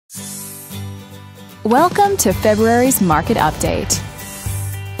Welcome to February's Market Update.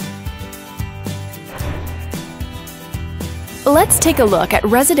 Let's take a look at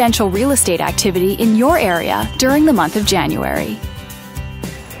residential real estate activity in your area during the month of January.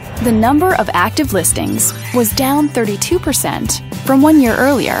 The number of active listings was down 32% from 1 year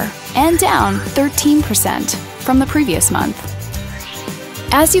earlier and down 13% from the previous month.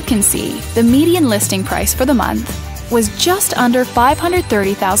 As you can see, the median listing price for the month was just under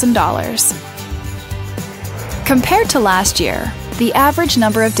 $530,000. Compared to last year, the average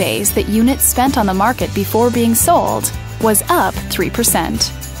number of days that units spent on the market before being sold was up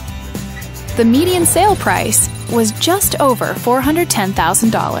 3%. The median sale price was just over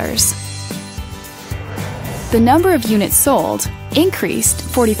 $410,000. The number of units sold increased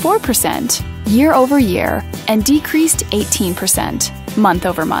 44% year over year and decreased 18% month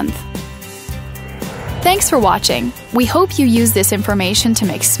over month. Thanks for watching. We hope you use this information to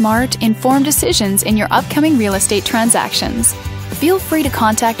make smart, informed decisions in your upcoming real estate transactions. Feel free to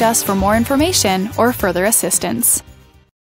contact us for more information or further assistance.